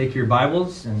Take your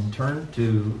Bibles and turn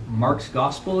to Mark's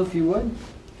Gospel, if you would.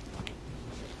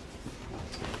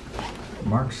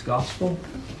 Mark's Gospel.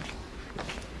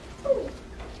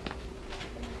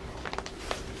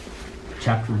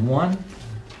 Chapter 1,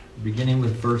 beginning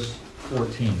with verse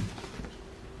 14.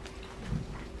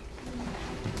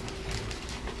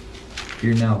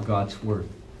 Hear now God's Word.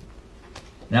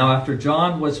 Now after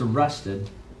John was arrested,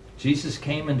 Jesus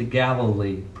came into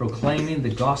Galilee, proclaiming the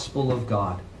gospel of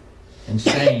God, and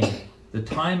saying, the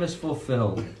time is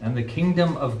fulfilled, and the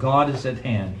kingdom of God is at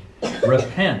hand.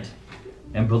 Repent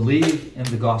and believe in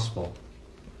the gospel.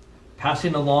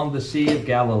 Passing along the Sea of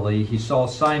Galilee, he saw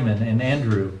Simon and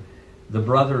Andrew, the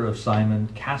brother of Simon,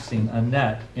 casting a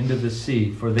net into the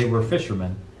sea, for they were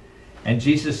fishermen. And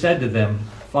Jesus said to them,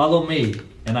 follow me,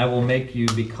 and I will make you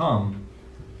become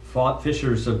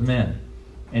fishers of men.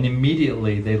 And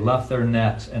immediately they left their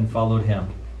nets and followed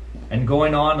him. And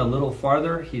going on a little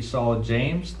farther, he saw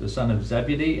James, the son of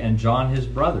Zebedee, and John his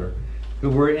brother, who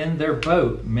were in their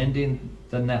boat mending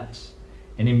the nets.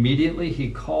 And immediately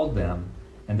he called them,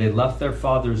 and they left their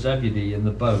father Zebedee in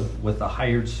the boat with the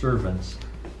hired servants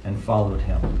and followed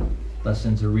him.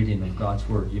 Lessons or reading of God's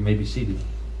Word. You may be seated.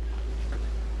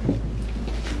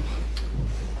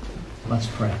 Let's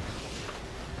pray.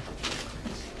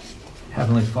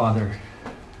 Heavenly Father,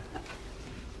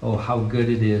 oh, how good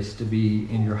it is to be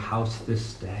in your house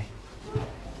this day.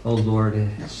 Oh, Lord,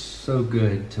 it's so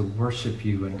good to worship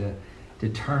you and to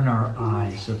turn our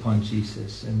eyes upon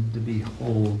Jesus and to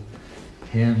behold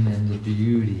him in the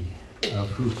beauty of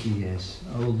who he is.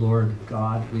 Oh, Lord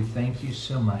God, we thank you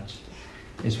so much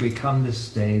as we come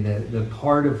this day that the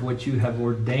part of what you have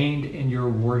ordained in your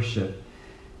worship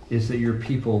is that your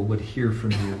people would hear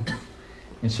from you.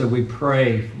 And so we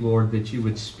pray, Lord, that you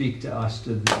would speak to us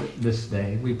this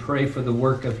day. We pray for the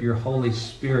work of your Holy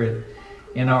Spirit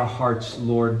in our hearts,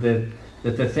 Lord, that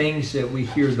the things that we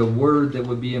hear, the word that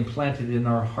would be implanted in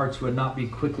our hearts would not be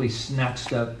quickly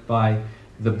snatched up by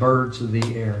the birds of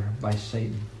the air, by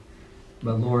Satan.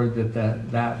 But Lord,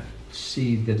 that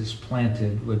seed that is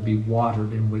planted would be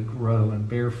watered and would grow and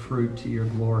bear fruit to your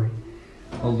glory.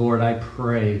 Oh Lord, I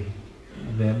pray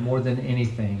that more than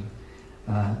anything,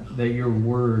 that your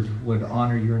word would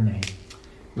honor your name.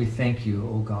 We thank you,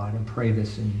 O God, and pray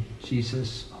this in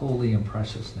Jesus' holy and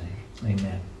precious name.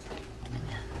 Amen.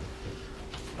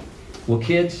 Well,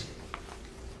 kids,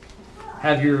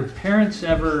 have your parents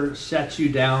ever sat you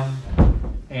down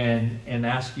and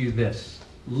asked you this?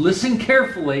 Listen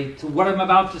carefully to what I'm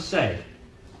about to say.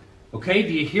 Okay,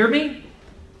 do you hear me?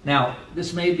 Now,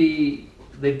 this may be,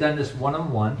 they've done this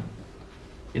one-on-one.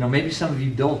 You know, maybe some of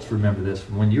you adults remember this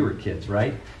from when you were kids,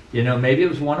 right? You know, maybe it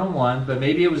was one-on-one, but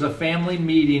maybe it was a family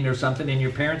meeting or something, and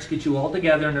your parents get you all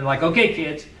together, and they're like, okay,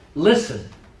 kids, listen.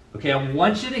 Okay, I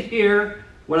want you to hear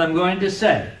what I'm going to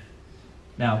say.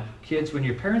 Now, kids, when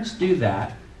your parents do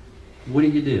that, what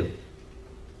do?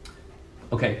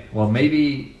 Okay, well,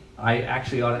 maybe I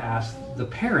actually ought to ask the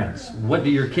parents, what do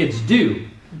your kids do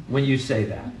when you say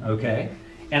that, okay?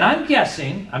 And I'm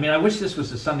guessing, I mean, I wish this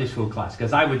was a Sunday school class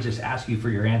because I would just ask you for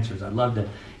your answers. I'd love to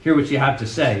hear what you have to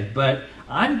say. But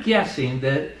I'm guessing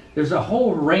that there's a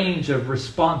whole range of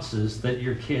responses that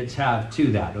your kids have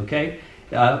to that, okay?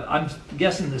 I'm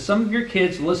guessing that some of your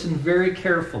kids listen very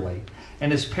carefully.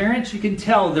 And as parents, you can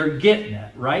tell they're getting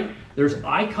it, right? There's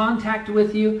eye contact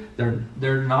with you.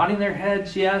 They're nodding their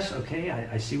heads, yes, okay,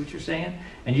 I see what you're saying.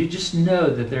 And you just know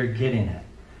that they're getting it.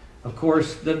 Of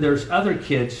course, then there's other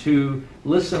kids who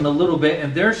listen a little bit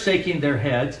and they're shaking their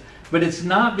heads, but it's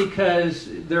not because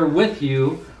they're with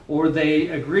you or they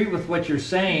agree with what you're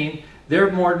saying.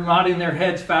 They're more nodding their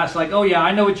heads fast, like, "Oh yeah,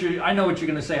 I know what you're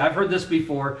going to say. I've heard this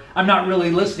before. I'm not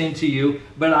really listening to you,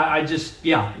 but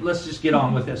let's just get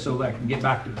on with it so that I can get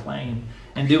back to playing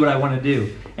and do what I want to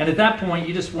do." And at that point,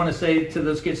 you just want to say to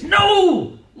those kids,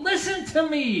 "No, listen to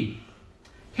me.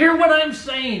 Hear what I'm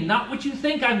saying, not what you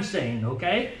think I'm saying,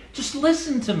 okay? Just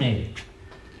listen to me."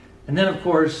 And then, of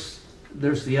course,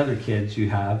 there's the other kids you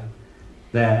have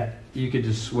that you could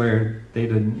just swear they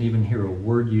didn't even hear a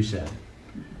word you said.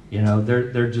 You know,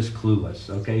 they're just clueless,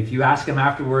 okay? If you ask them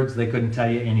afterwards, they couldn't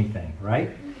tell you anything,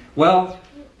 right? Well,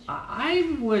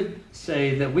 I would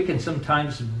say that we can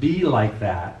sometimes be like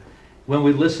that when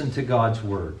we listen to God's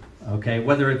Word. Okay,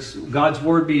 whether it's God's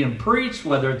Word being preached,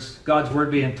 whether it's God's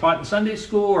Word being taught in Sunday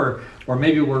school, or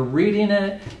maybe we're reading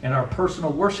it in our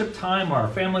personal worship time or our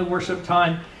family worship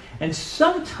time. And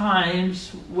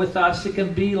sometimes with us, it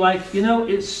can be like, you know,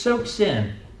 it soaks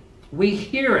in. We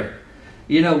hear it.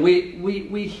 You know,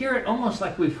 we hear it almost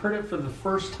like we've heard it for the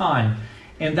first time.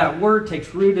 And that word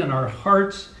takes root in our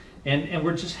hearts, and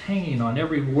we're just hanging on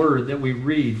every word that we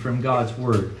read from God's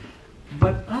Word.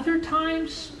 But other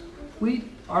times, we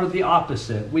are the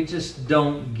opposite. We just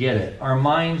don't get it. Our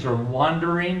minds are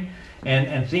wandering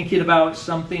and thinking about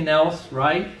something else,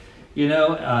 right? You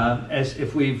know, as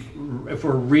if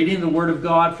we're reading the Word of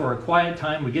God for a quiet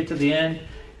time, we get to the end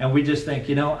and we just think,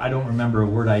 you know, I don't remember a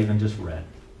word I even just read.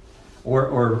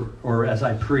 Or as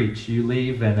I preach, you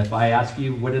leave, and if I ask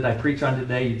you, what did I preach on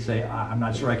today? You'd say, I'm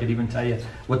not sure I could even tell you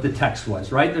what the text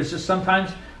was, right? There's just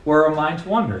sometimes where our minds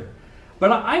wander.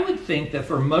 But I would think that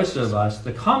for most of us,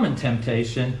 the common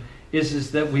temptation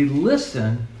is that we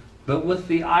listen, but with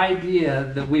the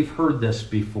idea that we've heard this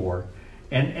before,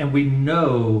 and we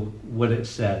know what it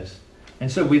says.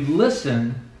 And so we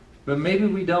listen, but maybe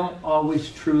we don't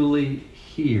always truly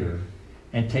hear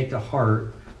and take to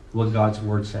heart what God's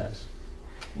Word says.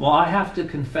 Well, I have to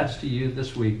confess to you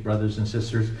this week, brothers and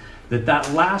sisters,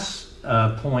 that last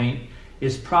point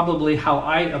is probably how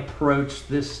I approached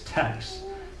this text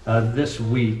this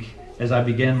week as I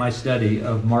began my study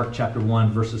of Mark chapter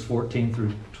 1, verses 14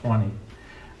 through 20.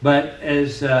 But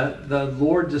as the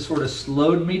Lord just sort of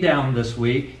slowed me down this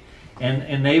week and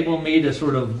enabled me to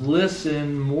sort of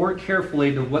listen more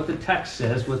carefully to what the text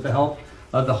says with the help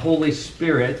of the Holy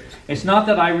Spirit. It's not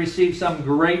that I received some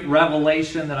great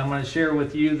revelation that I'm going to share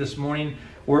with you this morning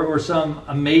or some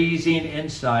amazing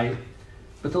insight,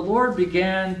 but the Lord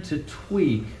began to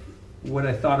tweak what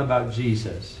I thought about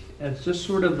Jesus. It's just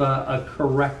sort of a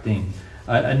correcting,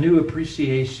 a new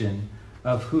appreciation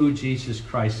of who Jesus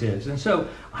Christ is. And so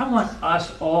I want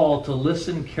us all to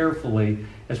listen carefully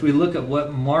as we look at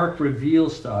what Mark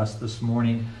reveals to us this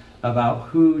morning about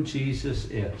who Jesus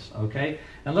is, okay?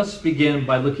 And let's begin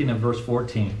by looking at verse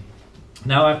 14.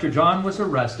 Now, after John was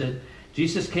arrested,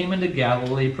 Jesus came into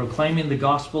Galilee proclaiming the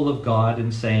gospel of God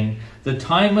and saying, "The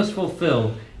time is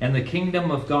fulfilled and the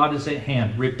kingdom of God is at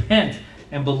hand. Repent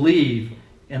and believe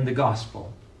in the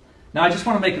gospel." Now, I just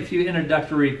want to make a few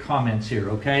introductory comments here,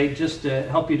 okay? Just to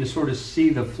help you to sort of see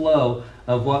the flow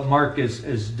of what Mark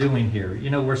is doing here. You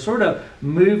know, we're sort of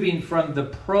moving from the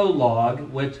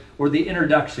prologue, or the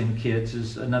introduction, kids,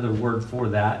 is another word for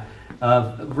that,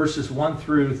 of verses 1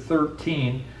 through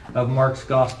 13 of Mark's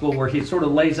gospel, where he sort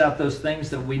of lays out those things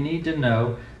that we need to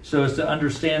know so as to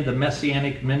understand the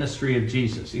messianic ministry of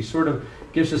Jesus. He sort of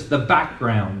gives us the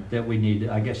background that we need,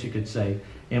 I guess you could say,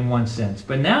 in one sense.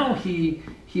 But now he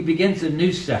begins a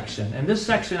new section, and this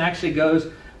section actually goes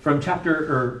from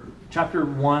chapter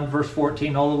 1, verse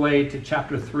 14, all the way to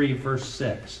chapter 3, verse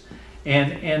 6.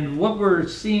 And what we're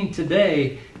seeing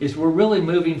today is we're really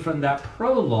moving from that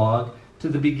prologue to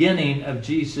the beginning of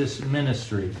Jesus'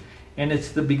 ministry. And it's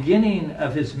the beginning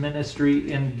of his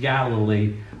ministry in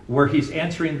Galilee, where he's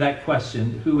answering that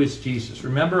question, who is Jesus?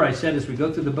 Remember, I said as we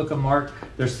go through the book of Mark,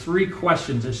 there's 3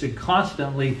 questions that should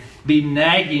constantly be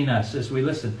nagging us as we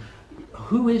listen.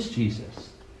 Who is Jesus?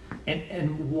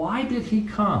 And why did he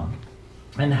come?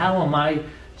 And how am I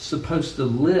supposed to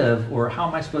live, or how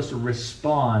am I supposed to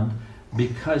respond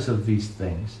because of these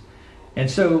things? And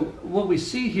so what we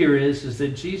see here is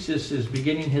that Jesus is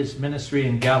beginning his ministry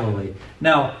in Galilee.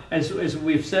 Now, as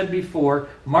we've said before,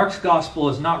 Mark's gospel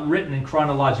is not written in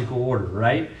chronological order,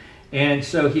 right? And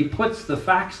so he puts the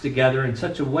facts together in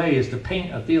such a way as to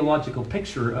paint a theological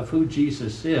picture of who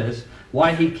Jesus is,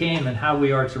 why he came, and how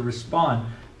we are to respond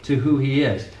to who he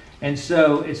is. And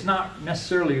so it's not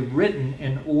necessarily written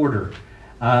in order.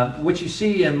 What you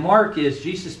see in Mark is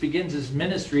Jesus begins his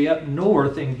ministry up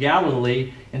north in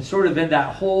Galilee and sort of in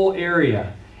that whole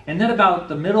area. And then about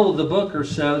the middle of the book or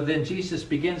so, then Jesus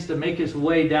begins to make his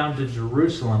way down to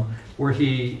Jerusalem, where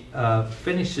he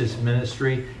finishes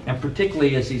ministry, and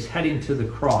particularly as he's heading to the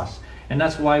cross. And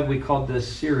that's why we called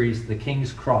this series The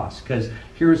King's Cross, because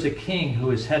here's a king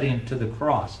who is heading to the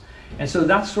cross. And so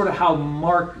that's sort of how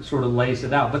Mark sort of lays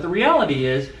it out. But the reality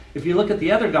is, if you look at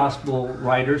the other gospel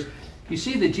writers, you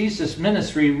see that Jesus'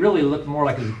 ministry really looked more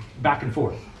like a back and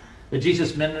forth. That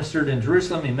Jesus ministered in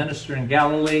Jerusalem, he ministered in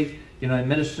Galilee, he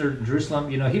ministered in Jerusalem.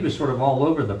 He was sort of all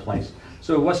over the place.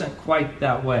 So it wasn't quite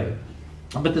that way.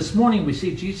 But this morning we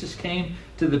see Jesus came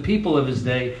to the people of his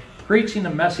day preaching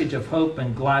a message of hope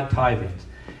and glad tidings.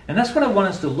 And that's what I want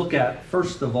us to look at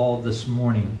first of all this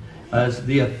morning, as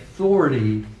the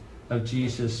authority of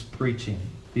Jesus preaching.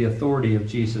 The authority of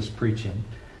Jesus preaching.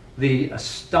 The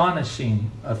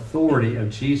astonishing authority of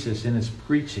Jesus in his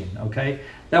preaching, okay?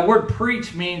 That word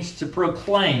preach means to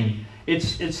proclaim.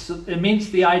 It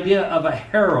means the idea of a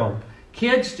herald.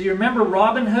 Kids, do you remember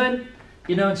Robin Hood?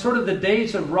 In sort of the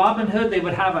days of Robin Hood, they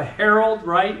would have a herald,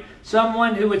 right?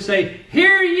 Someone who would say,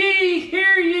 "Hear ye,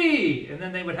 hear ye!" And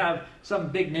then they would have some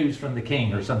big news from the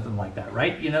king or something like that,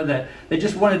 right? That they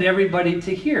just wanted everybody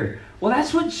to hear. Well,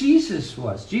 that's what Jesus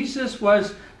was. Jesus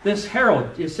was this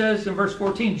herald. It says in verse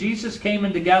 14, Jesus came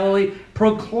into Galilee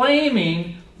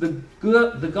proclaiming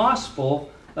the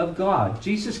gospel of God.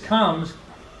 Jesus comes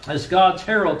as God's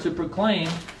herald to proclaim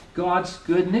God's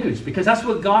good news, because that's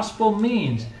what gospel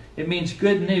means. It means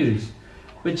good news.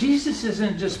 But Jesus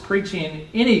isn't just preaching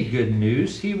any good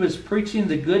news. He was preaching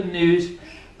the good news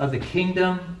of the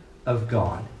kingdom of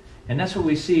God. And that's what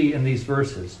we see in these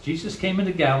verses. Jesus came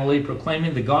into Galilee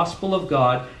proclaiming the gospel of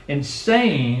God and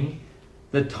saying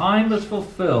the time is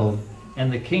fulfilled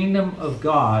and the kingdom of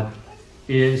God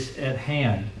is at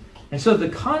hand. And so the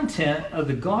content of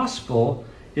the gospel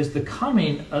is the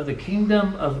coming of the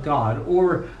kingdom of God,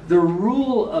 or the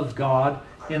rule of God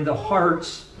in the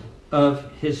hearts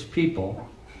of his people.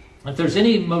 If there's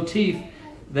any motif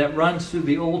that runs through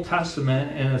the Old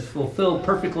Testament and is fulfilled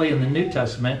perfectly in the New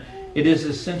Testament, it is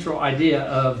the central idea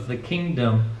of the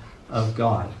kingdom of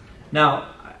God. Now,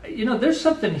 there's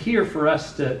something here for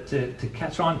us to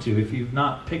catch on to if you've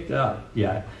not picked it up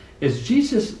yet. As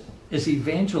Jesus is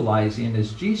evangelizing,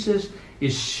 as Jesus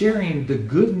is sharing the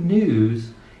good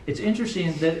news, it's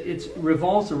interesting that it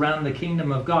revolves around the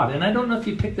kingdom of God. And I don't know if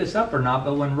you picked this up or not,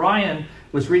 but when Ryan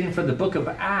was reading from the book of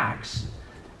Acts,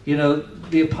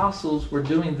 the apostles were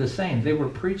doing the same. They were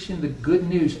preaching the good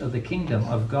news of the kingdom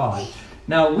of God.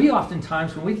 Now, we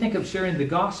oftentimes, when we think of sharing the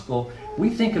gospel,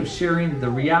 we think of sharing the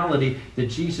reality that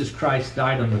Jesus Christ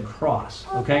died on the cross,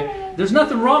 okay? There's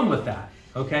nothing wrong with that,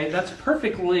 okay? That's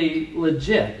perfectly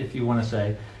legit, if you want to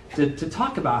say, to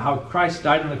talk about how Christ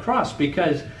died on the cross,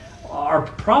 because our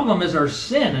problem is our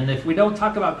sin, and if we don't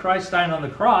talk about Christ dying on the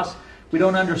cross, we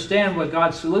don't understand what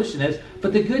God's solution is.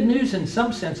 But the good news, in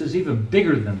some sense, is even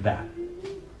bigger than that.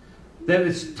 That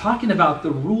it's talking about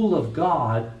the rule of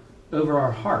God over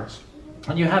our hearts.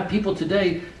 And you have people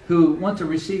today who want to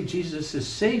receive Jesus as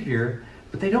Savior,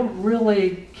 but they don't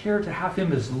really care to have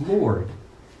Him as Lord.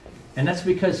 And that's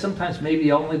because sometimes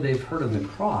maybe only they've heard of the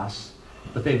cross,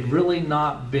 but they've really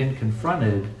not been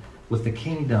confronted with the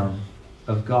kingdom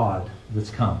of God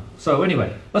that's come. So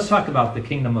anyway, let's talk about the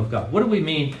kingdom of God. What do we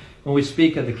mean when we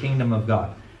speak of the kingdom of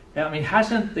God? I mean,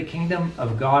 hasn't the kingdom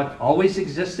of God always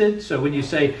existed? So when you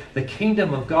say the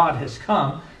kingdom of God has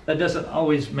come, that doesn't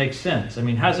always make sense. I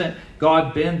mean, hasn't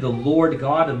God been the Lord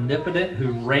God omnipotent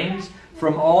who reigns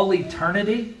from all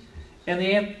eternity? And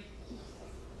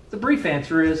the brief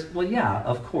answer is, well, yeah,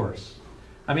 of course.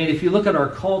 I mean, if you look at our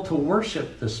call to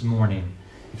worship this morning,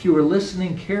 if you were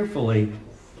listening carefully,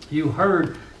 you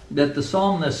heard that the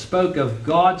psalmist spoke of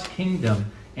God's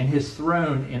kingdom and His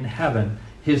throne in heaven,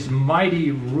 His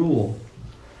mighty rule.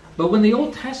 But when the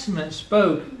Old Testament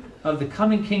spoke of the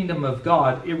coming kingdom of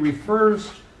God, it refers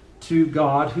to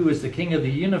God, who is the King of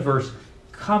the universe,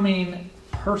 coming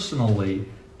personally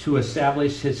to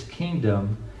establish His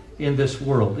kingdom in this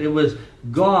world. It was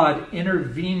God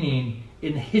intervening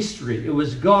in history. It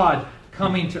was God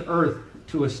coming to earth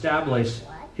to establish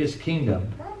His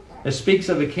kingdom. It speaks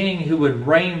of a king who would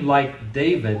reign like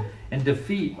David and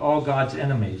defeat all God's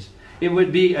enemies. It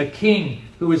would be a king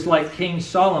who was like King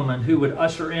Solomon, who would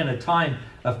usher in a time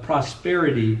of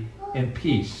prosperity and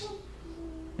peace.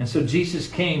 And so Jesus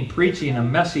came preaching a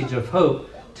message of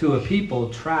hope to a people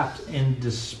trapped in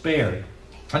despair.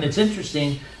 And it's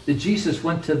interesting that Jesus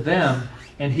went to them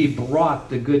and He brought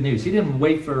the good news. He didn't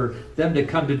wait for them to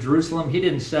come to Jerusalem. He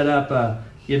didn't set up a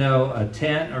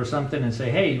tent or something and say,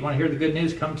 hey, you want to hear the good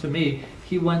news? Come to me.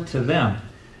 He went to them.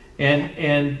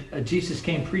 And Jesus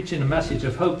came preaching a message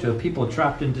of hope to a people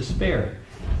trapped in despair.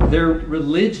 Their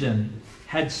religion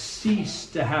had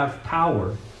ceased to have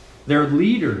power. Their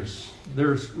leaders,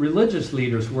 their religious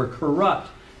leaders, were corrupt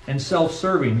and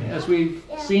self-serving. As we've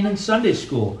seen in Sunday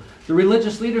school, the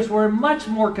religious leaders were much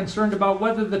more concerned about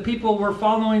whether the people were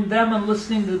following them and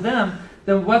listening to them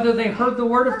than whether they heard the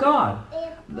word of God.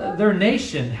 Their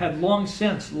nation had long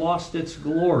since lost its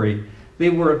glory. They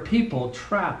were a people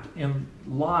trapped in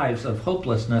lives of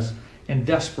hopelessness and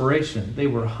desperation. They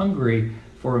were hungry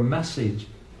for a message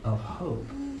of hope.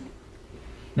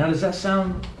 Now, does that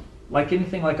sound like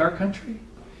anything like our country?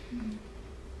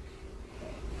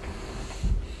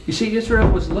 You see, Israel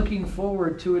was looking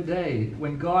forward to a day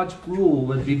when God's rule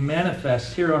would be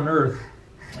manifest here on earth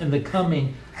in the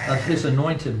coming of His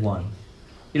anointed one.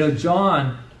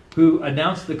 John, who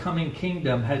announced the coming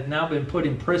kingdom, had now been put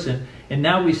in prison, and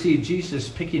now we see Jesus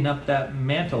picking up that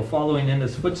mantle, following in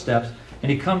His footsteps,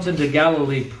 and He comes into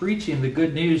Galilee preaching the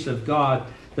good news of God,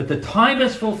 that the time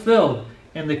is fulfilled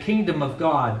and the kingdom of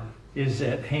God is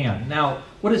at hand. Now,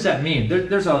 what does that mean?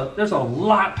 There's a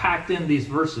lot packed in these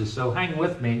verses, so hang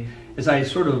with me as I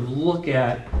sort of look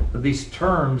at these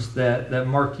terms that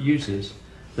Mark uses.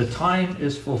 The time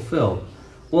is fulfilled.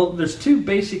 Well, there's two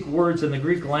basic words in the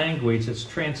Greek language that's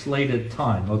translated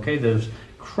time. Okay, there's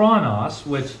chronos,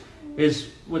 which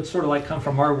would sort of like come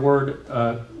from our word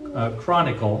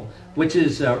chronicle, which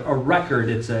is a record.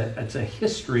 It's a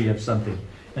history of something.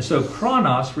 And so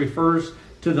chronos refers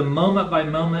to the moment by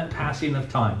moment passing of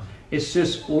time. It's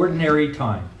just ordinary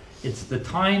time. It's the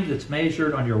time that's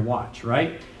measured on your watch,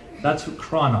 right? That's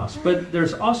chronos. But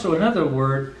there's also another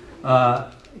word,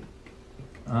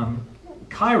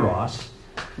 kairos,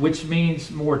 which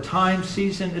means more time,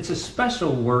 season. It's a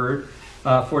special word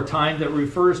for time that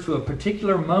refers to a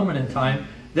particular moment in time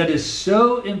that is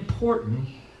so important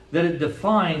that it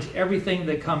defines everything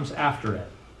that comes after it.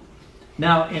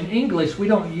 Now, in English, we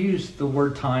don't use the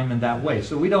word time in that way,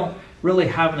 so we don't really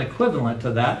have an equivalent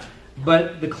to that.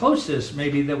 But the closest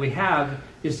maybe that we have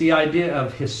is the idea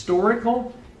of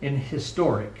historical and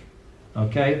historic.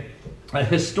 Okay? A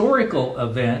historical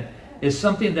event is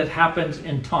something that happens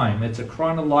in time. It's a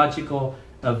chronological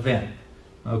event.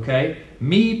 Okay?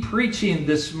 Me preaching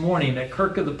this morning at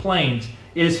Kirk of the Plains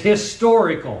is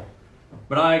historical,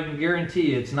 but I can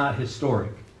guarantee it's not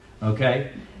historic.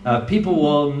 Okay? People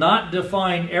will not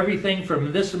define everything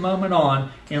from this moment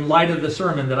on in light of the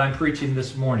sermon that I'm preaching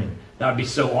this morning. That would be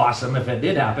so awesome if it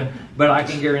did happen, but I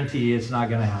can guarantee you it's not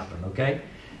going to happen. Okay?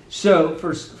 So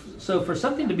for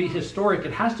something to be historic,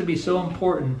 it has to be so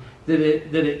important that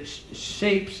it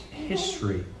shapes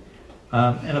history.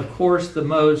 And of course, the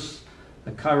most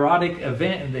kairotic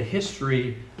event in the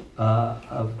history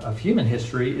of human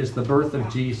history is the birth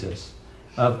of Jesus.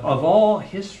 Of all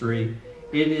history,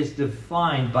 it is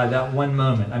defined by that one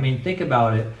moment. I mean, think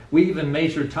about it. We even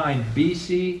measure time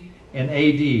BC and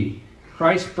AD.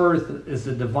 Christ's birth is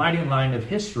the dividing line of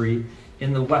history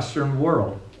in the Western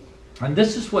world. And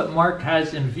this is what Mark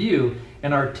has in view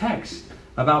in our text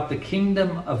about the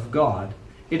kingdom of God.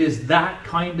 It is that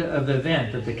kind of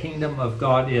event that the kingdom of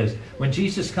God is. When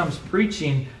Jesus comes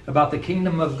preaching about the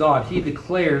kingdom of God, he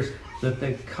declares that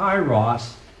the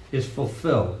kairos is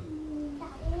fulfilled.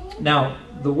 Now,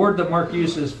 the word that Mark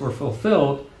uses for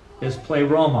fulfilled is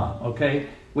pleroma, okay,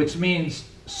 which means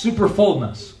super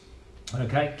fullness.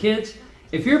 Okay, kids,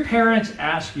 if your parents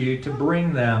ask you to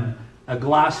bring them a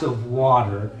glass of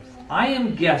water, I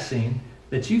am guessing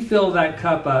that you fill that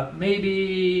cup up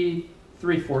maybe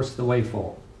 3/4 the way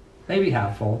full. Maybe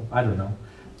half full, I don't know.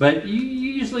 But you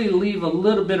usually leave a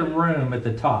little bit of room at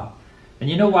the top. And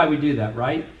you know why we do that,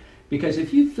 right? Because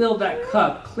if you fill that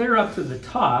cup clear up to the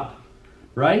top,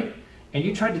 right, and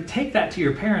you tried to take that to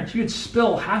your parents, you'd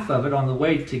spill half of it on the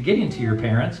way to getting to your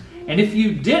parents. And if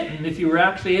you didn't, if you were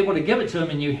actually able to give it to them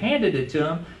and you handed it to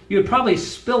them, you would probably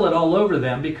spill it all over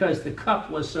them because the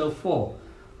cup was so full.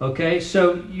 Okay,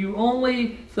 so you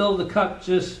only fill the cup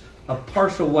just a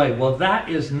partial way. Well, that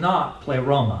is not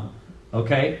pleroma.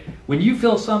 Okay, when you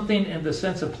fill something in the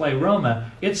sense of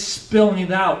pleroma, it's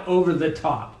spilling out over the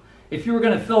top. If you were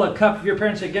going to fill a cup, if your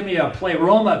parents said, give me a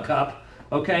pleroma cup,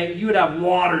 okay, you would have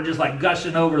water just like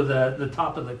gushing over the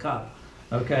top of the cup.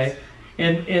 Okay,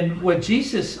 and what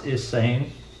Jesus is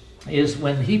saying is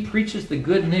when he preaches the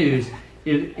good news,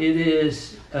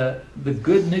 the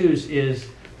good news is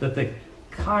that the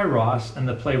kairos and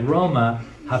the pleroma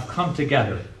have come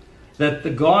together. That the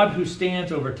God who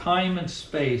stands over time and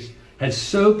space has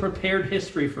so prepared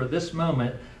history for this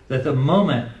moment that the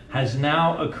moment has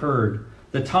now occurred.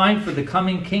 The time for the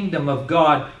coming kingdom of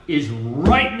God is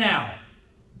right now.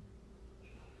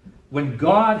 When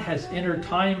God has entered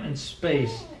time and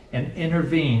space and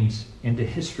intervenes into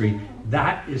history,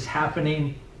 that is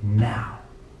happening now.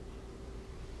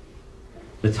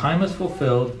 The time is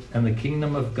fulfilled and the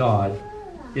kingdom of God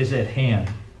is at hand.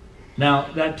 Now,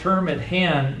 that term at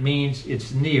hand means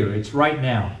it's near, it's right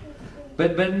now.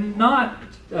 But not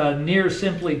near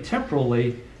simply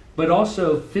temporally, but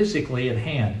also physically at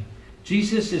hand.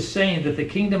 Jesus is saying that the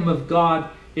kingdom of God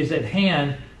is at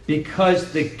hand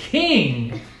because the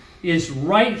King is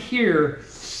right here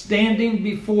standing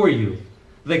before you.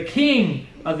 The King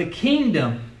of the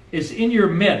kingdom is in your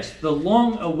midst. The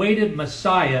long-awaited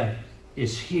Messiah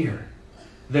is here.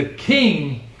 The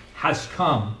King has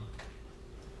come.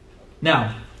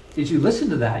 Now, as you listen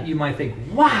to that, you might think,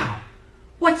 wow,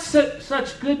 what's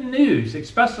such good news,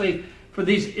 especially for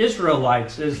these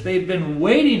Israelites. As they've been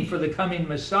waiting for the coming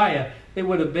Messiah, they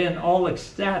would have been all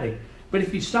ecstatic. But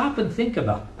if you stop and think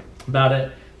about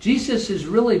it, Jesus is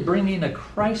really bringing a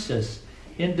crisis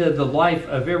into the life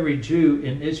of every Jew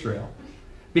in Israel.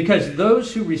 Because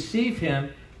those who receive him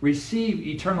receive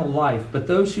eternal life, but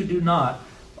those who do not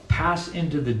pass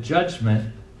into the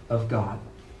judgment of God.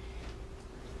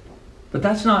 But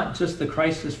that's not just the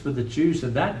crisis for the Jews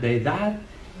of that day. That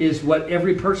is what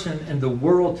every person in the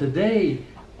world today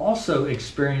also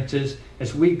experiences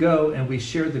as we go and we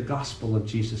share the gospel of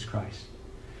Jesus Christ.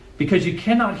 Because you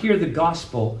cannot hear the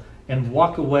gospel and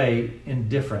walk away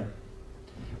indifferent.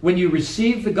 When you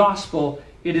receive the gospel,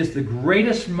 it is the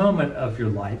greatest moment of your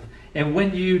life. And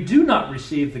when you do not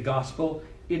receive the gospel,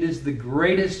 it is the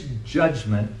greatest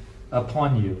judgment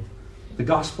upon you. The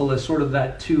gospel is sort of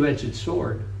that two-edged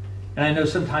sword. And I know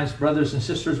sometimes, brothers and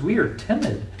sisters, we are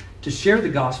timid to share the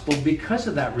gospel because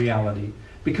of that reality.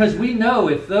 Because we know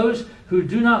if those who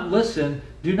do not listen,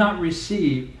 do not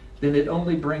receive, then it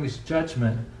only brings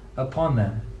judgment upon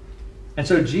them. And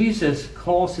so Jesus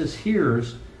calls his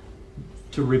hearers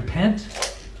to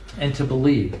repent and to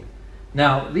believe.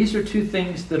 Now, these are two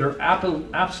things that are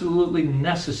absolutely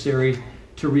necessary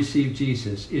to receive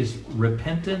Jesus, is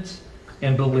repentance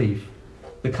and belief.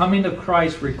 The coming of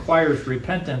Christ requires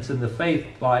repentance and the faith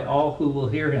by all who will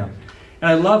hear him. And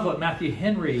I love what Matthew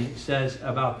Henry says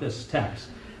about this text.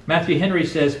 Matthew Henry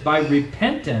says, by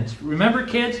repentance, remember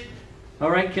kids?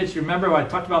 All right, kids, remember what I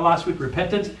talked about last week,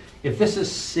 repentance? If this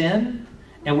is sin,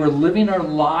 and we're living our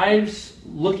lives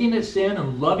looking at sin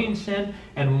and loving sin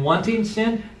and wanting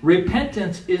sin,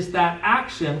 repentance is that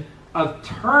action of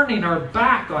turning our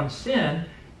back on sin,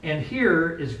 and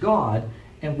here is God,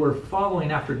 and we're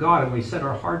following after God, and we set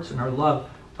our hearts and our love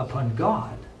upon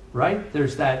God, right?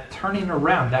 There's that turning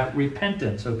around, that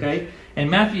repentance, okay? And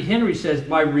Matthew Henry says,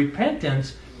 by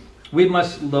repentance, we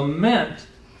must lament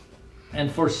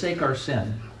and forsake our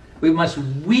sin. We must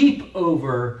weep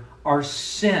over our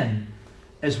sin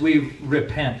as we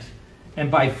repent.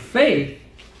 And by faith,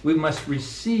 we must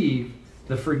receive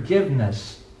the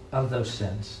forgiveness of those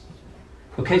sins.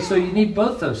 Okay, so you need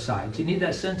both those sides. You need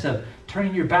that sense of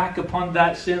turning your back upon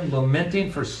that sin, lamenting,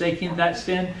 forsaking that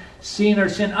sin, seeing our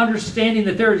sin, understanding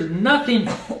that there is nothing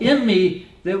in me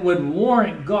that would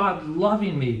warrant God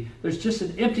loving me. There's just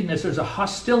an emptiness. There's a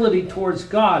hostility towards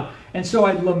God. And so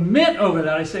I lament over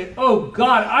that. I say, oh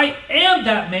God, I am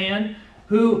that man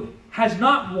who has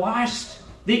not washed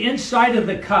the inside of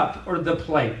the cup or the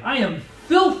plate. I am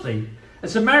filthy.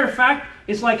 As a matter of fact,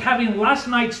 it's like having last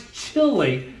night's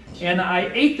chili, and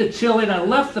I ate the chili and I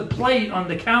left the plate on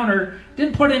the counter,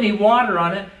 didn't put any water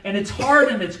on it, and it's hard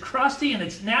and it's crusty and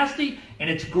it's nasty and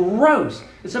it's gross.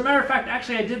 As a matter of fact,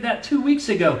 actually I did that 2 weeks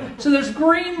ago. So there's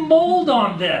green mold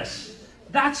on this.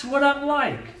 That's what I'm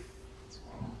like.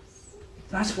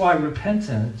 That's why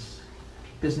repentance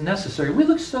is necessary. We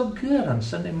look so good on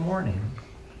Sunday morning,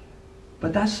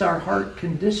 but that's our heart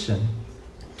condition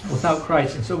without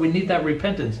Christ. And so we need that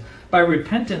repentance. By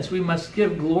repentance, we must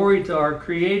give glory to our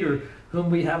Creator whom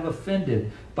we have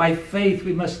offended. By faith,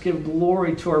 we must give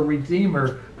glory to our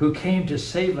Redeemer who came to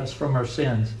save us from our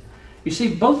sins. You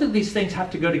see, both of these things have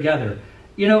to go together.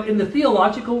 You know, in the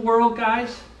theological world,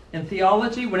 guys, in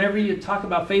theology, whenever you talk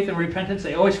about faith and repentance,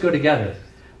 they always go together.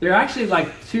 They're actually like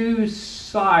two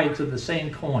sides of the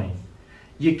same coin.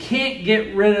 You can't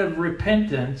get rid of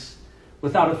repentance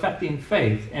without affecting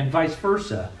faith, and vice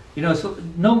versa. You know, so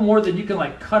no more than you can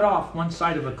like cut off one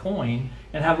side of a coin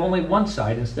and have only one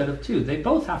side instead of two. They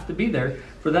both have to be there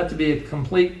for that to be a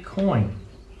complete coin.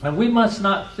 And we must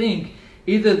not think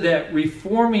either that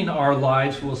reforming our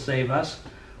lives will save us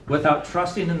without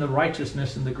trusting in the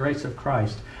righteousness and the grace of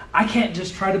Christ. I can't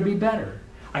just try to be better.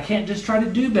 I can't just try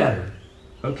to do better.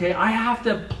 Okay, I have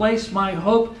to place my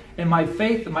hope and my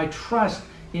faith and my trust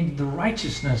in the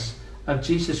righteousness of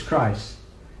Jesus Christ.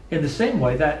 In the same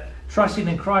way that trusting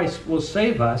in Christ will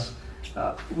save us,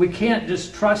 we can't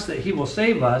just trust that He will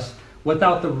save us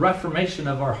without the reformation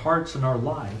of our hearts and our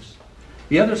lives.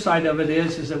 The other side of it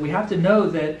is that we have to know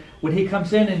that when He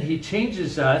comes in and He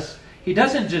changes us, He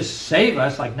doesn't just save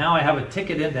us, like now I have a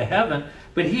ticket into heaven,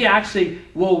 but He actually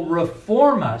will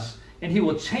reform us, and He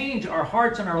will change our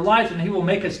hearts and our lives, and He will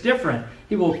make us different.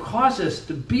 He will cause us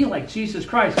to be like Jesus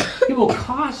Christ. He will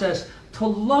cause us to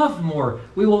love more.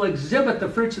 We will exhibit the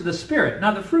fruits of the Spirit.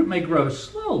 Now, the fruit may grow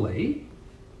slowly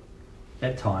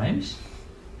at times,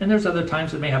 and there's other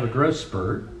times it may have a growth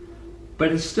spurt,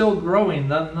 but it's still growing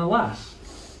nonetheless.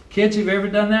 Kids, have you ever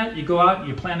done that? You go out and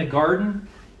you plant a garden,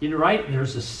 right? And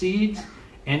there's the seeds,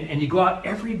 and you go out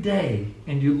every day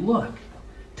and you look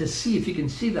to see if you can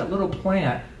see that little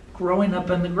plant growing up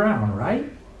in the ground, right?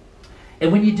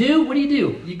 And when you do, what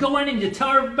do? You go in and you tell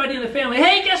everybody in the family,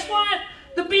 hey, guess what?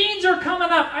 The beans are coming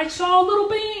up. I saw a little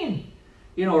bean.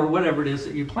 You know, or whatever it is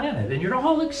that you planted. And you're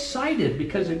all excited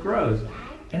because it grows.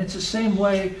 And it's the same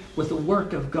way with the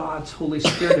work of God's Holy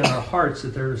Spirit in our hearts,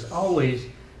 that there's always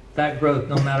that growth,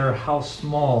 no matter how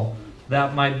small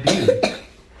that might be.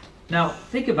 Now,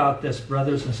 think about this,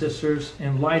 brothers and sisters,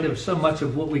 in light of so much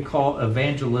of what we call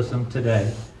evangelism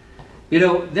today. You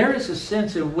know, there is a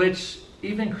sense in which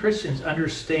even Christians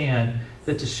understand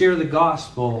that to share the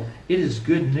gospel, it is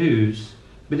good news,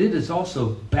 but it is also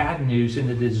bad news, and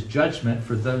it is judgment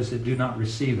for those that do not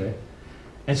receive it.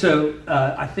 And so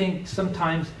I think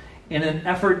sometimes in an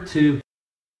effort to...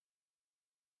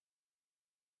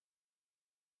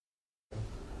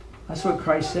 That's what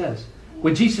Christ says.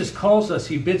 When Jesus calls us,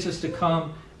 he bids us to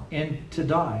come and to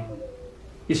die.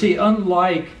 You see,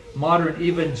 unlike modern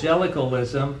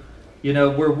evangelicalism,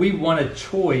 where we want a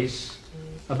choice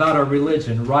about our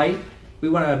religion, right? We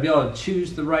want to be able to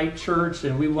choose the right church,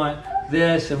 and we want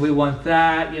this and we want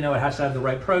that. It has to have the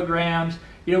right programs.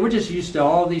 We're just used to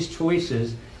all these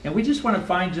choices, and we just want to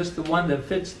find just the one that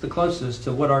fits the closest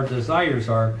to what our desires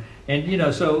are. And,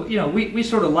 we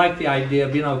sort of like the idea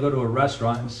of being able to go to a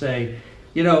restaurant and say,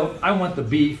 I want the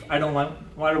beef. I don't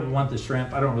want the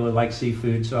shrimp. I don't really like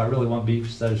seafood, so I really want beef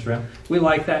instead of shrimp. We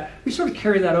like that. We sort of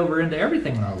carry that over into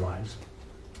everything in our lives,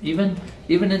 even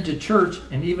into church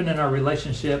and even in our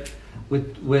relationship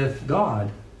with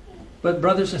God. But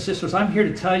brothers and sisters, I'm here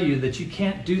to tell you that you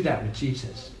can't do that with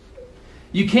Jesus.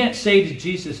 You can't say to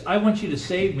Jesus, I want you to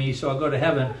save me so I'll go to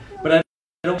heaven, but I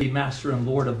don't want to be master and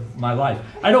Lord of my life.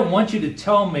 I don't want you to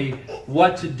tell me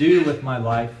what to do with my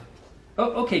life.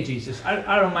 Oh, okay, Jesus,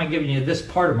 I don't mind giving you this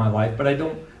part of my life, but I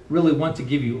don't really want to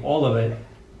give you all of it.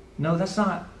 No, that's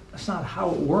not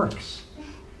how it works.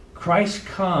 Christ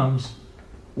comes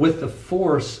with the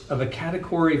force of a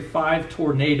Category 5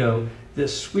 tornado that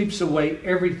sweeps away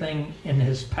everything in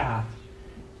his path.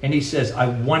 And he says, I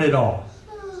want it all.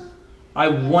 I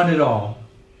want it all,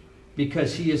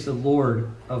 because he is the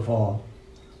Lord of all.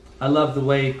 I love the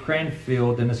way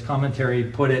Cranfield in his commentary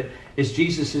put it, as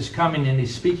Jesus is coming and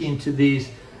he's speaking to these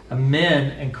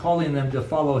men and calling them to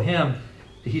follow him.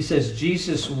 He says,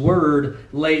 Jesus' word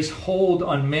lays hold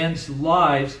on men's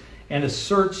lives and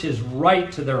asserts his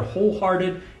right to their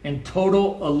wholehearted and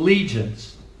total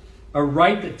allegiance, a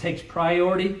right that takes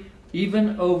priority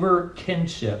even over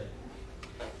kinship.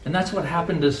 And that's what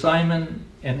happened to Simon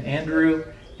and Andrew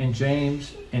and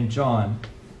James and John.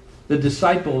 The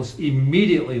disciples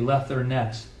immediately left their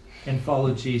nets and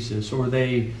followed Jesus, or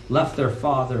they left their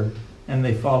father and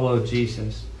they followed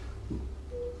Jesus.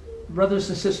 Brothers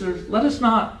and sisters, let us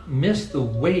not miss the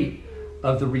weight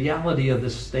of the reality of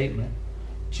this statement.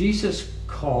 Jesus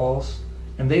calls,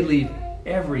 and they leave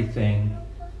everything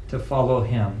to follow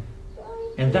him.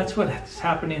 And that's what's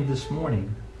happening this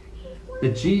morning.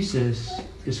 That Jesus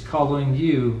is calling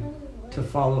you to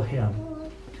follow him.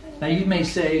 Now you may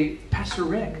say, Pastor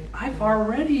Rick, I've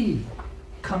already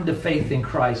come to faith in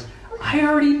Christ. I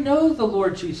already know the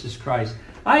Lord Jesus Christ.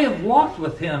 I have walked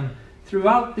with him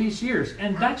throughout these years.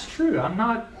 And that's true. I'm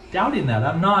not doubting that.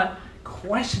 I'm not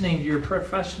questioning your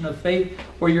profession of faith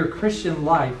or your Christian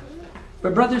life.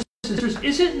 But brothers and sisters,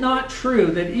 is it not true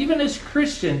that even as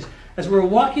Christians, as we're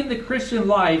walking the Christian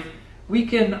life, we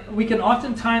can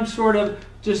oftentimes sort of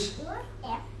just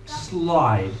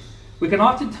slide. We can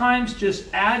oftentimes just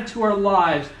add to our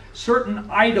lives certain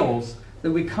idols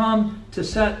that we come to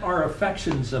set our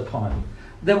affections upon.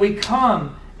 That we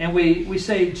come and we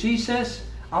say, Jesus,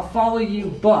 I'll follow you,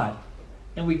 but...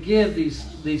 And we give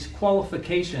these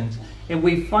qualifications, and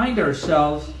we find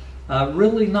ourselves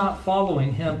really not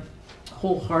following him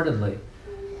wholeheartedly.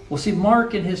 Well, see,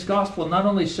 Mark in his gospel not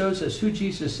only shows us who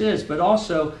Jesus is, but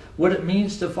also what it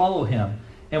means to follow him.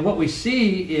 And what we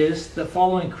see is that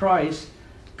following Christ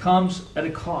comes at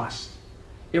a cost.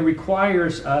 It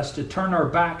requires us to turn our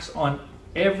backs on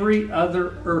every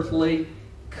other earthly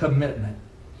commitment.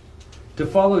 To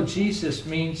follow Jesus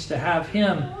means to have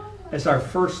him as our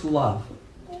first love.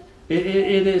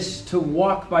 It is to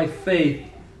walk by faith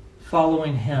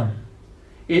following him.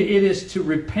 It is to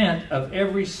repent of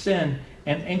every sin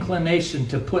and inclination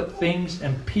to put things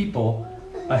and people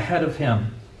ahead of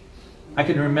him. I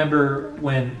can remember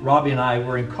when Robbie and I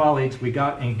were in college, we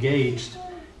got engaged,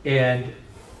 and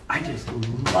I just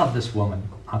love this woman.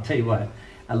 I'll tell you what,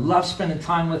 I love spending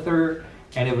time with her,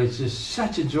 and it was just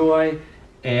such a joy.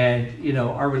 And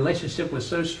our relationship was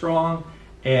so strong,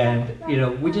 and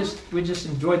we just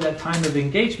enjoyed that time of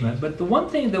engagement. But the one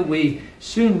thing that we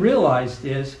soon realized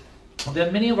is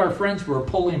that many of our friends were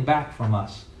pulling back from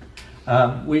us.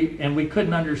 We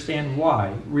couldn't understand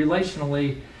why.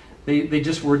 Relationally, they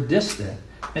just were distant.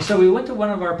 And so we went to one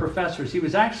of our professors.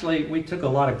 We took a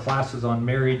lot of classes on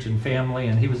marriage and family,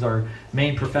 and he was our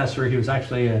main professor. He was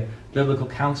actually a biblical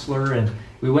counselor, and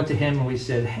we went to him and we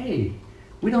said, hey,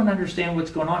 we don't understand what's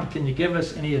going on. Can you give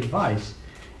us any advice?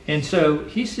 And so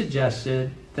he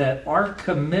suggested that our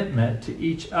commitment to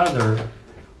each other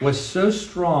was so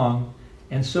strong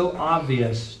and so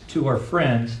obvious to our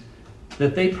friends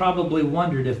that they probably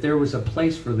wondered if there was a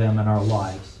place for them in our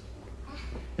lives.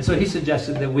 And so he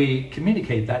suggested that we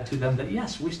communicate that to them, that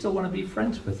yes, we still want to be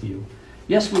friends with you.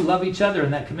 Yes, we love each other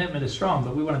and that commitment is strong,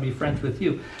 but we want to be friends with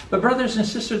you. But brothers and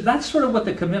sisters, that's sort of what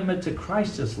the commitment to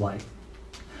Christ is like.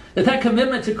 That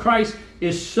commitment to Christ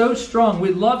is so strong.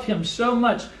 We love him so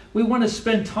much. We want to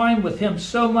spend time with him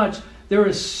so much. There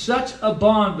is such a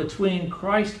bond between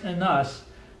Christ and us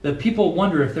that people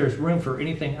wonder if there's room for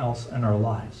anything else in our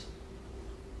lives.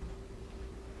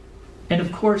 And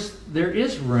of course, there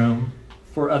is room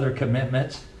for other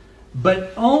commitments,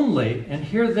 but only, and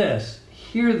hear this,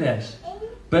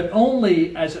 but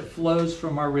only as it flows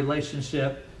from our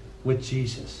relationship with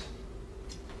Jesus.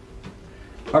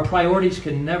 Our priorities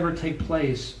can never take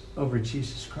place over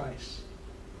Jesus Christ.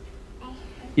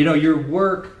 You know, you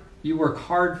work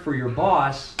hard for your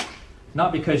boss,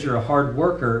 not because you're a hard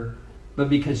worker, but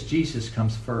because Jesus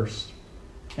comes first.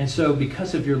 And so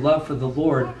because of your love for the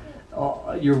Lord,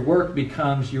 your work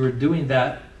becomes you are doing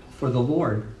that for the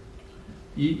Lord.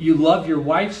 You love your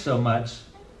wife so much,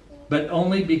 but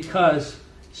only because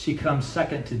she comes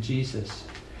second to Jesus.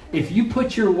 If you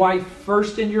put your wife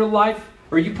first in your life,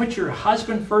 or you put your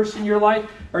husband first in your life,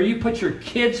 or you put your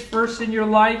kids first in your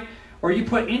life, or you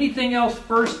put anything else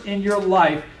first in your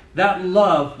life, that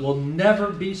love will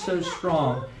never be so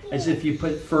strong as if you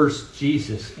put first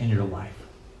Jesus in your life.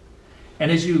 And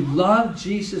as you love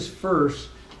Jesus first,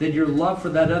 then your love for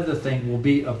that other thing will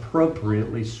be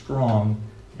appropriately strong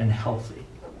and healthy.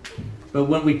 But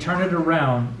when we turn it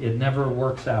around, it never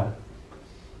works out.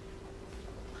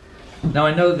 Now,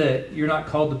 I know that you're not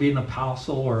called to be an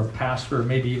apostle or a pastor or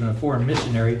maybe even a foreign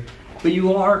missionary, but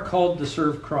you are called to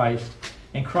serve Christ,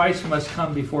 and Christ must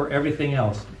come before everything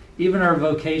else, even our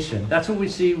vocation. That's what we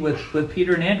see with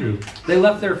Peter and Andrew. They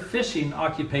left their fishing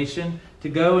occupation to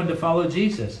go and to follow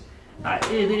Jesus.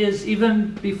 It is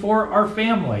even before our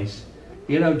families.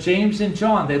 You know, James and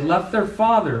John, they left their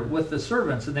father with the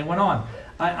servants and they went on.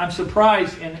 I'm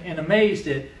surprised and amazed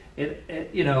at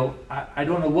you know, I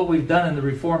don't know what we've done in the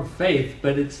Reformed faith,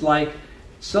 but it's like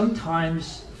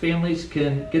sometimes families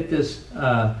can get this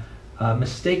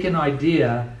mistaken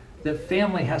idea that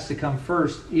family has to come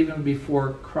first even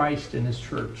before Christ and his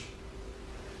church.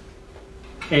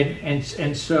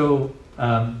 And so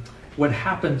what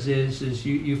happens is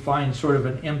you find sort of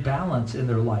an imbalance in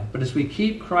their life. But as we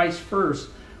keep Christ first,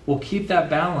 we'll keep that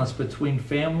balance between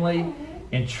family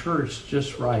and church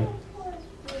just right.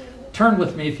 Turn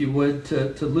with me, if you would,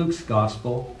 to Luke's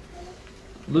Gospel.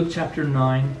 Luke chapter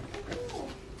 9,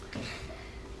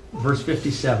 verse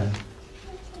 57.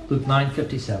 Luke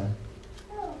 9:57.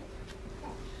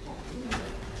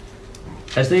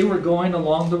 As they were going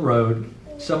along the road,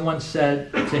 someone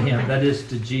said to him, that is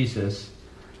to Jesus,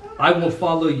 I will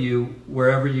follow you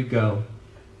wherever you go.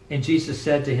 And Jesus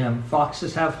said to him,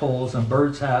 foxes have holes and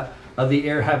birds of the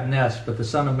air have nests, but the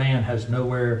Son of Man has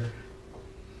nowhere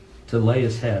to lay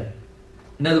his head.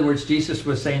 In other words, Jesus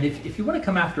was saying, if you want to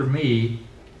come after me,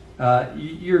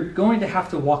 you're going to have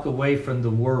to walk away from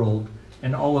the world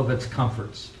and all of its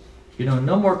comforts. You know,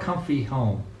 no more comfy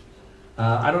home.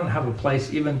 I don't have a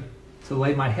place even to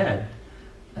lay my head.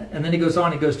 And then he goes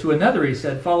on, he goes to another, he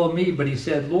said, follow me. But he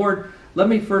said, Lord, let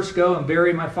me first go and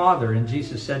bury my father. And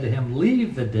Jesus said to him,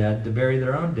 leave the dead to bury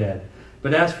their own dead.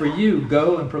 But as for you,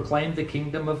 go and proclaim the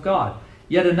kingdom of God.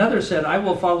 Yet another said, I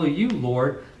will follow you,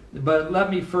 Lord, but let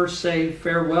me first say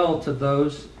farewell to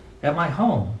those at my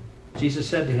home. Jesus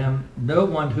said to him, no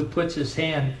one who puts his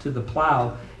hand to the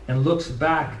plow and looks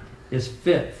back is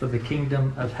fit for the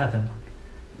kingdom of heaven.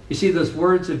 You see, those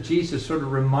words of Jesus sort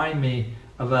of remind me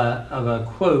of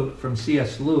a quote from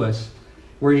C.S. Lewis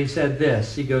where he said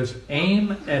this. He goes,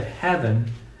 aim at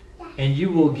heaven and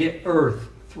you will get earth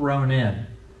thrown in.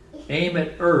 Aim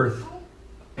at earth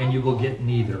and you will get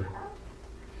neither.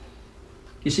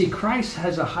 You see, Christ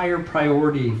has a higher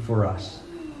priority for us,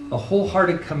 a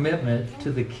wholehearted commitment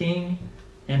to the King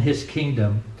and his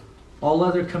kingdom. All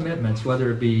other commitments,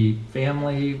 whether it be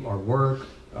family or work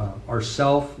or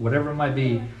self, whatever it might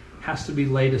be, has to be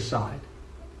laid aside.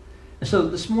 And so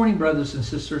this morning, brothers and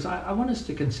sisters, I want us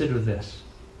to consider this.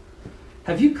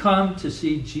 Have you come to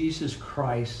see Jesus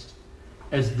Christ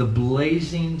as the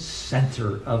blazing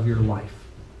center of your life?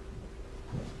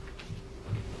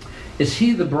 Is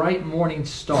he the bright morning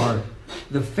star,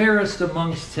 the fairest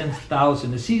amongst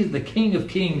 10,000? Is he the King of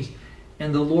kings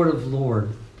and the Lord of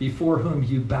lords, before whom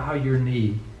you bow your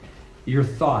knee, your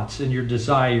thoughts and your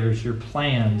desires, your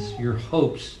plans, your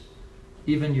hopes,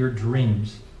 even your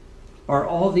dreams? Are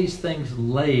all these things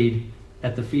laid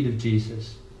at the feet of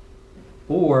Jesus?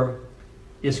 Or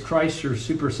is Christ your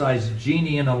supersized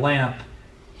genie in a lamp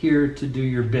here to do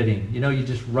your bidding? You know, you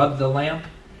just rub the lamp,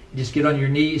 you just get on your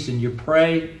knees and you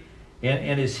pray,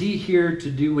 And is he here to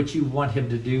do what you want him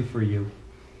to do for you?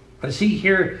 Is he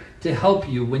here to help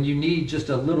you when you need just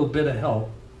a little bit of help?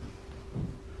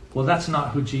 Well, that's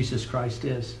not who Jesus Christ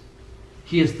is.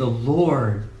 He is the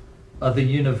Lord of the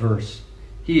universe.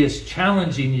 He is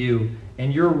challenging you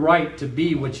and your right to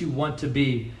be what you want to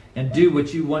be and do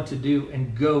what you want to do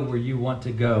and go where you want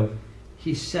to go.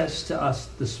 He says to us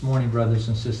this morning, brothers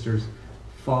and sisters,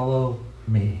 follow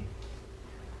me.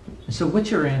 And so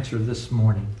what's your answer this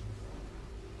morning?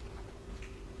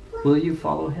 Will you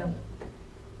follow him?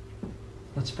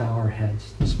 Let's bow our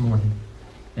heads this morning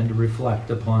and to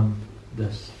reflect upon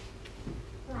this.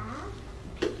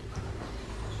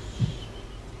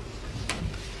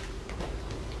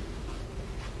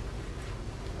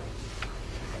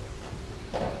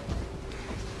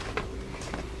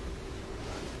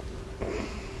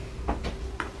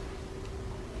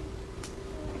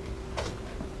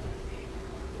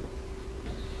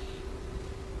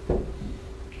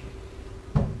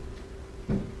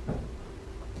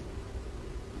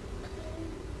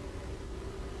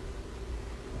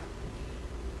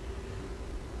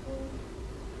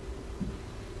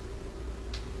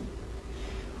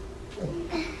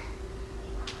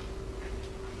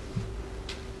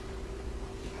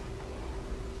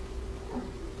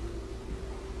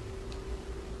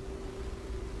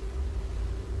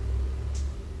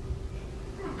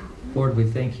 Lord, we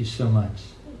thank you so much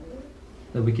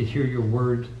that we could hear your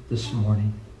word this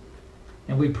morning.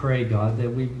 And we pray, God, that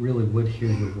we really would hear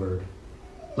your word.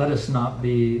 Let us not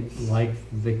be like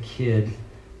the kid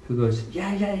who goes, yeah,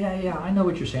 I know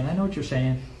what you're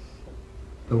saying,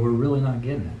 but we're really not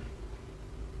getting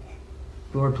it.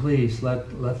 Lord, please let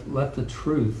the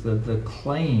truth, the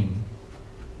claim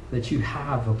that you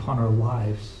have upon our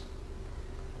lives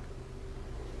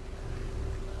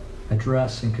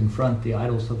address and confront the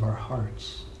idols of our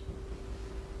hearts.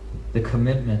 The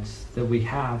commitments that we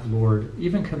have, Lord,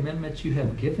 even commitments you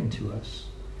have given to us,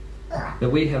 that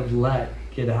we have let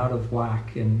get out of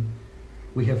whack, and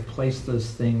we have placed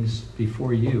those things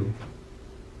before you.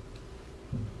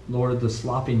 Lord, the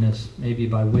sloppiness maybe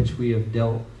by which we have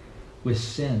dealt with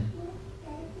sin.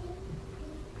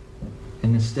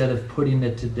 And instead of putting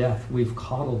it to death, we've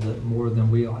coddled it more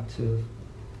than we ought to.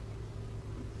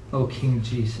 Oh, King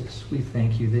Jesus, we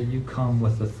thank you that you come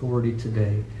with authority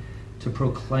today to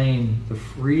proclaim the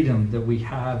freedom that we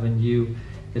have in you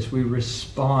as we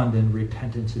respond in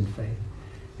repentance and faith.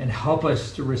 And help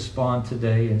us to respond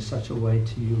today in such a way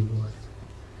to you, Lord,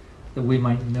 that we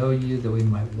might know you, that we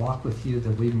might walk with you,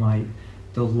 that we might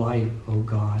delight, oh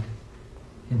God,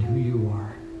 in who you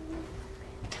are.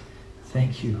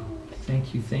 Thank you,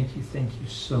 thank you, thank you, thank you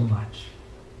so much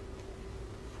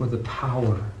for the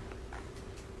power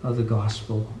of the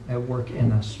gospel at work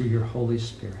in us through your Holy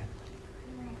Spirit.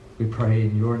 We pray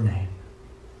in your name.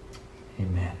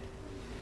 Amen.